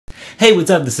Hey,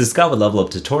 what's up? This is Scott with Level Up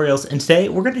Tutorials, and today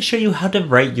we're going to show you how to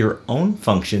write your own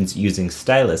functions using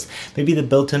Stylus. Maybe the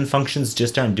built-in functions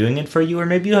just aren't doing it for you, or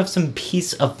maybe you have some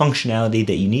piece of functionality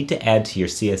that you need to add to your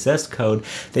CSS code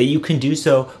that you can do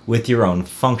so with your own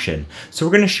function. So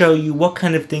we're going to show you what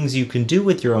kind of things you can do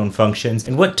with your own functions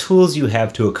and what tools you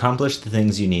have to accomplish the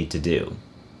things you need to do.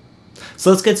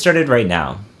 So let's get started right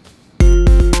now.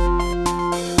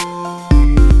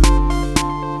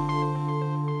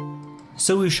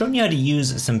 So we've shown you how to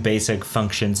use some basic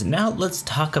functions. Now let's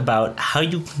talk about how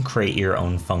you can create your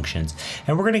own functions.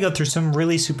 And we're going to go through some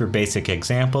really super basic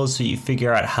examples so you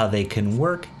figure out how they can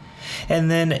work.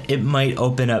 And then it might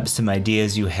open up some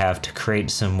ideas you have to create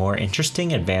some more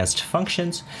interesting advanced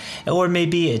functions. Or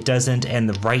maybe it doesn't, and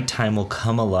the right time will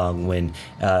come along when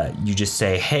you just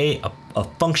say, hey, a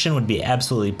function would be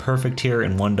absolutely perfect here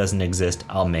and one doesn't exist,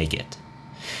 I'll make it.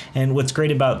 And what's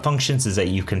great about functions is that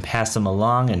you can pass them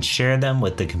along and share them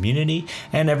with the community,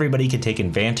 and everybody can take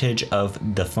advantage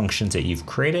of the functions that you've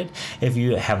created if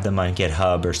you have them on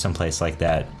GitHub or someplace like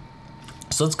that.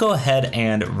 So let's go ahead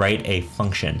and write a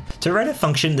function. To write a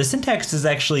function, the syntax is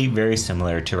actually very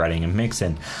similar to writing a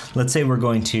mixin. Let's say we're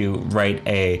going to write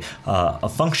a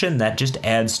function that just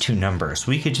adds two numbers.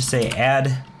 We could just say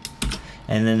add,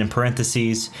 and then in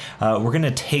parentheses, we're going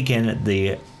to take in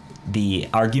the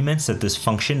arguments that this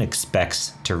function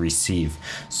expects to receive.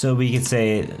 So we could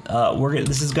say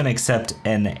this is going to accept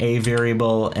an A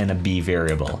variable and a B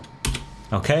variable.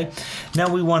 Okay,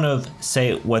 now we want to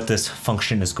say what this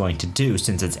function is going to do.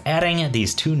 Since it's adding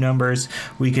these two numbers,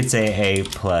 we could say A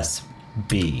plus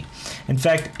B. In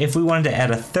fact, if we wanted to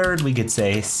add a third, we could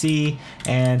say C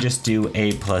and just do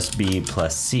A plus B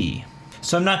plus C.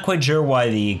 So I'm not quite sure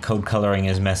why the code coloring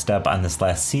is messed up on this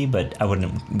last C, but I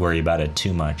wouldn't worry about it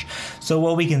too much. So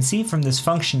what we can see from this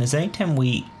function is anytime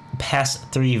we pass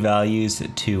three values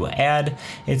to add,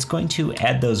 it's going to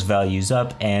add those values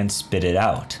up and spit it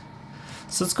out.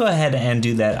 So let's go ahead and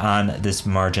do that on this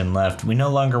margin left. We no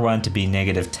longer want it to be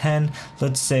 -10.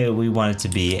 Let's say we want it to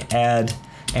be add,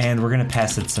 and we're going to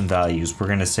pass it some values. We're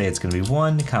going to say it's going to be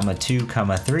 1, 2,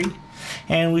 3.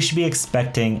 And we should be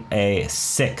expecting a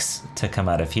 6 to come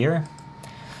out of here.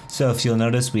 So if you'll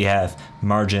notice, we have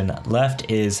margin left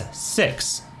is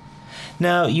 6.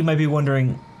 Now you might be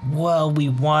wondering, well, we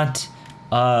want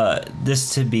this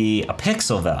to be a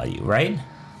pixel value, right?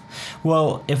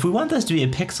 Well, if we want this to be a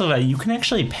pixel value, you can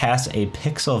actually pass a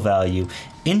pixel value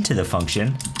into the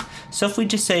function. So if we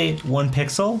just say 1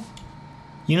 pixel,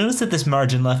 you notice that this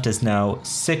margin left is now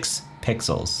 6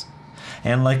 pixels.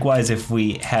 And likewise, if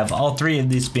we have all three of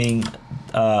these being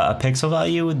a pixel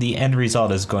value, the end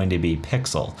result is going to be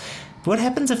pixel. What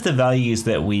happens if the values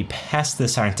that we pass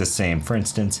this aren't the same? For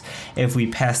instance, if we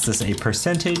pass this a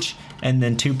percentage and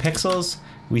then 2 pixels,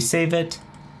 we save it,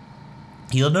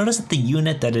 you'll notice that the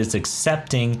unit that is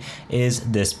accepting is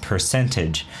this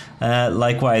percentage.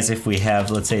 Likewise, if we have,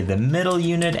 let's say, the middle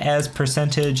unit as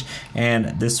percentage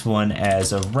and this one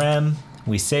as a rem,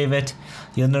 we save it,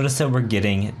 you'll notice that we're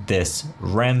getting this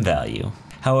rem value.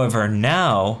 However,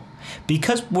 now,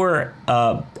 because we're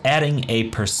adding a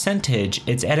percentage,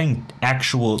 it's adding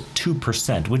actual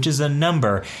 2%, which is a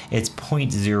number, it's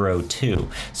 0.02.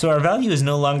 So our value is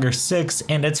no longer 6,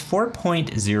 and it's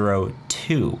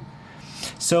 4.02.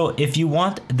 So if you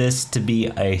want this to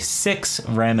be a 6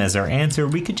 rem as our answer,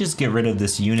 we could just get rid of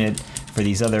this unit for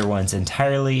these other ones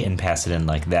entirely and pass it in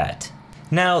like that.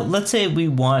 Now, let's say we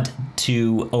want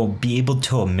to be able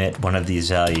to omit one of these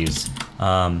values.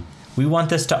 We want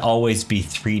this to always be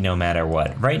 3 no matter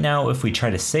what. Right now, if we try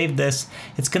to save this,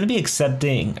 it's going to be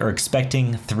accepting or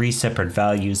expecting 3 separate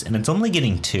values, and it's only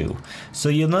getting 2. So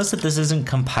you'll notice that this isn't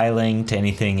compiling to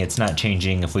anything. It's not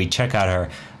changing. If we check out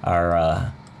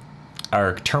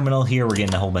our terminal here, we're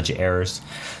getting a whole bunch of errors.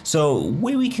 So the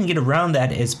way we can get around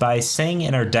that is by saying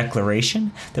in our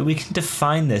declaration that we can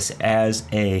define this as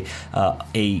a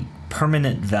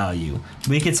permanent value.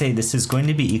 We could say this is going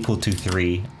to be equal to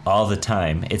 3 all the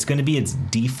time. It's going to be its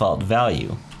default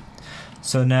value.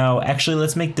 So now, actually,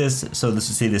 let's make this, so let's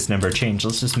see this number change.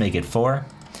 Let's just make it 4.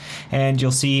 And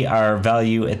you'll see our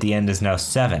value at the end is now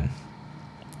 7.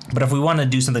 But if we want to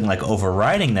do something like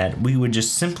overriding that, we would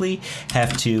just simply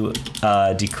have to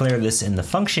declare this in the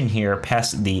function here,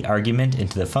 pass the argument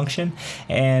into the function,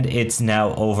 and it's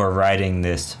now overriding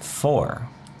this 4.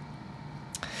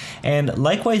 And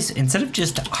likewise, instead of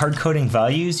just hard coding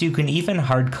values, you can even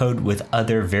hard code with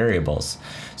other variables.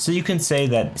 So you can say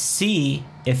that C,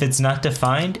 if it's not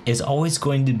defined, is always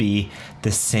going to be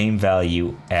the same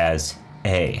value as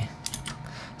A.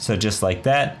 So just like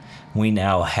that, we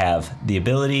now have the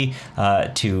ability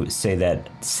to say that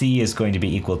C is going to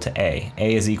be equal to A.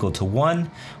 A is equal to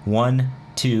 1, 1,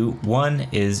 2, 1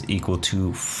 is equal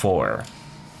to 4.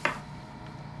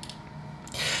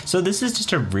 So this is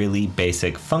just a really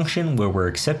basic function where we're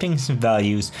accepting some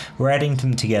values, we're adding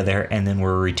them together, and then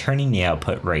we're returning the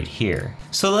output right here.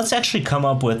 So let's actually come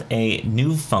up with a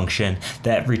new function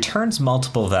that returns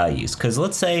multiple values. Because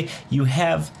let's say you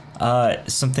have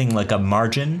something like a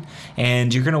margin,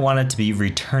 and you're going to want it to be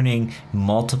returning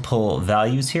multiple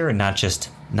values here, and not just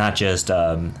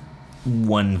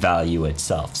one value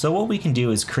itself. So what we can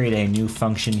do is create a new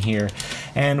function here,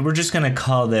 and we're just going to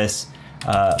call this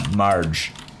marg,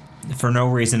 for no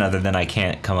reason other than I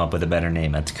can't come up with a better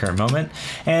name at the current moment.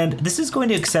 And this is going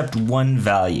to accept one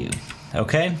value,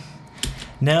 okay?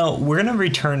 Now we're going to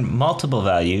return multiple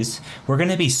values. We're going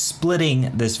to be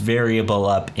splitting this variable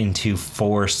up into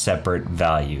 4 separate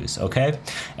values, okay?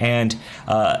 And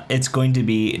it's going to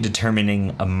be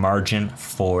determining a margin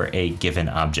for a given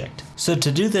object. So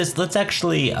to do this, let's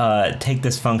actually take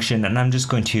this function, and I'm just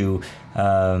going to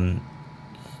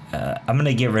I'm going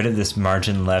to get rid of this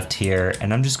margin left here,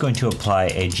 and I'm just going to apply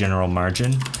a general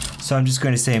margin. So I'm just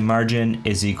going to say margin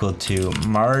is equal to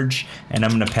marg, and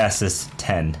I'm going to pass this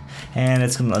 10, and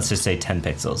it's going to, let's just say 10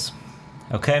 pixels.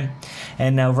 Okay,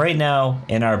 and now right now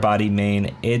in our body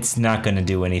main, it's not going to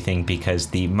do anything because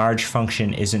the marg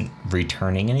function isn't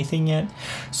returning anything yet.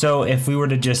 So if we were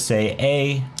to just say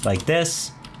A like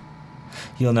this,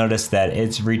 you'll notice that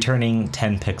it's returning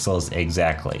 10 pixels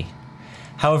exactly.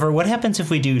 However, what happens if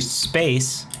we do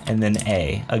space and then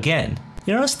A again?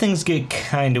 You notice things get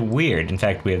kind of weird. In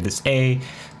fact, we have this A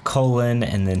colon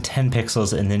and then 10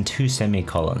 pixels and then 2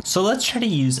 semicolons. So let's try to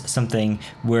use something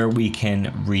where we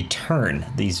can return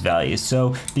these values.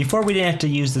 So before we didn't have to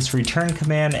use this return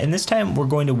command, and this time we're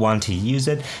going to want to use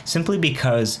it simply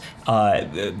because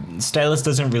Stylus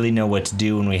doesn't really know what to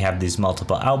do when we have these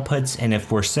multiple outputs. And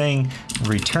if we're saying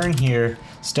return here,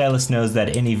 Stylus knows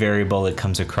that any variable that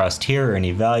comes across here or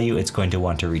any value, it's going to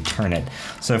want to return it.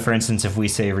 So for instance, if we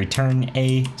say return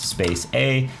A space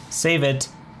A, save it,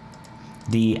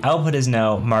 the output is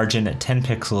now margin 10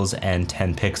 pixels and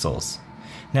 10 pixels.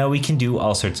 Now we can do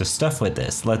all sorts of stuff with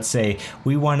this. Let's say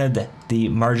we wanted the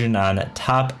margin on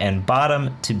top and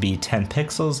bottom to be 10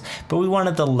 pixels, but we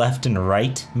wanted the left and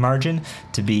right margin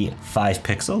to be 5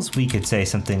 pixels. We could say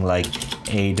something like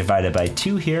A divided by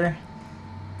 2 here.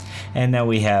 And now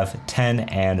we have 10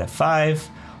 and 5,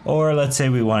 or let's say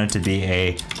we want it to be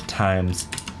A times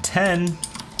 10.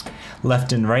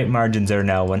 Left and right margins are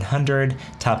now 100,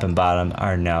 top and bottom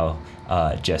are now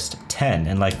just 10.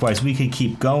 And likewise, we could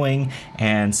keep going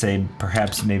and say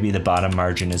perhaps maybe the bottom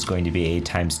margin is going to be A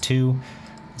times 2.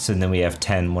 So then we have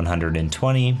 10,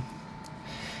 120.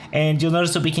 And you'll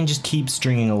notice that we can just keep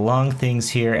stringing along things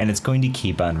here, and it's going to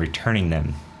keep on returning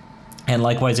them. And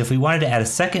likewise, if we wanted to add a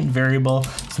second variable,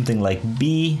 something like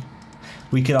B,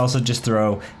 we could also just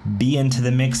throw B into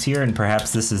the mix here, and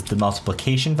perhaps this is the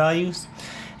multiplication values.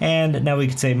 And now we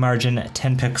could say margin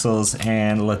 10 pixels,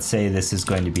 and let's say this is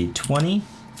going to be 20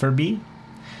 for B.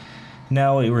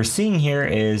 Now what we're seeing here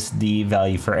is the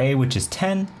value for A, which is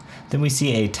 10. Then we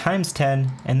see A times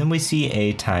 10, and then we see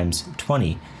A times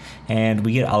 20. And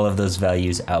we get all of those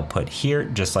values output here,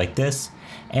 just like this.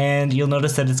 And you'll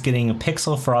notice that it's getting a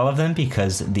pixel for all of them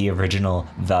because the original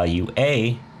value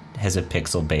A has a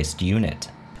pixel-based unit.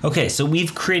 Okay, so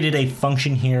we've created a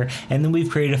function here, and then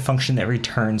we've created a function that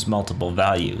returns multiple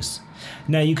values.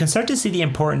 Now you can start to see the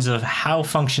importance of how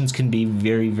functions can be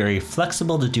very, very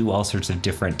flexible to do all sorts of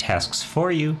different tasks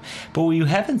for you, but what you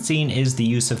haven't seen is the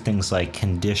use of things like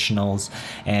conditionals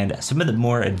and some of the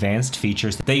more advanced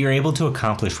features that you're able to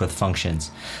accomplish with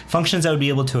functions. Functions that would be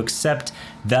able to accept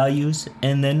values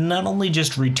and then not only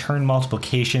just return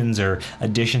multiplications or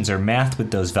additions or math with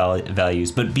those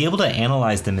values, but be able to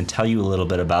analyze them and tell you a little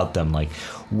bit about them, like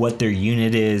what their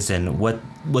unit is and what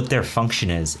their function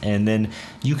is, and then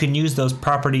you can use those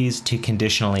properties to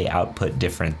conditionally output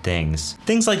different things.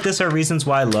 Things like this are reasons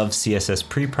why I love CSS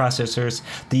preprocessors.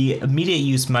 The immediate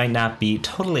use might not be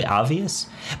totally obvious,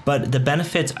 but the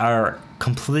benefits are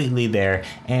completely there,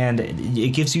 and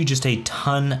it gives you just a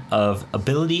ton of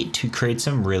ability to create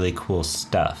some really cool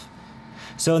stuff.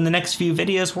 So in the next few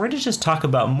videos, we're going to just talk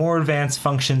about more advanced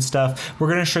function stuff. We're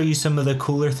going to show you some of the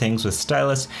cooler things with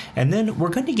Stylus, and then we're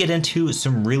going to get into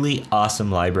some really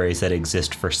awesome libraries that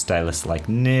exist for Stylus like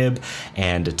nib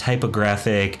and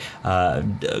typographic,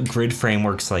 grid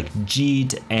frameworks like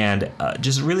Jeet, and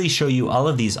just really show you all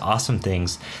of these awesome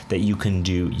things that you can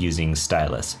do using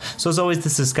Stylus. So as always,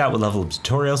 this is Scott with Level Up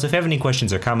Tutorials. If you have any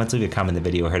questions or comments, leave a comment in the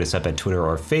video or hit us up at Twitter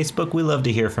or Facebook. We love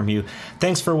to hear from you.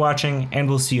 Thanks for watching, and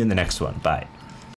we'll see you in the next one. Bye.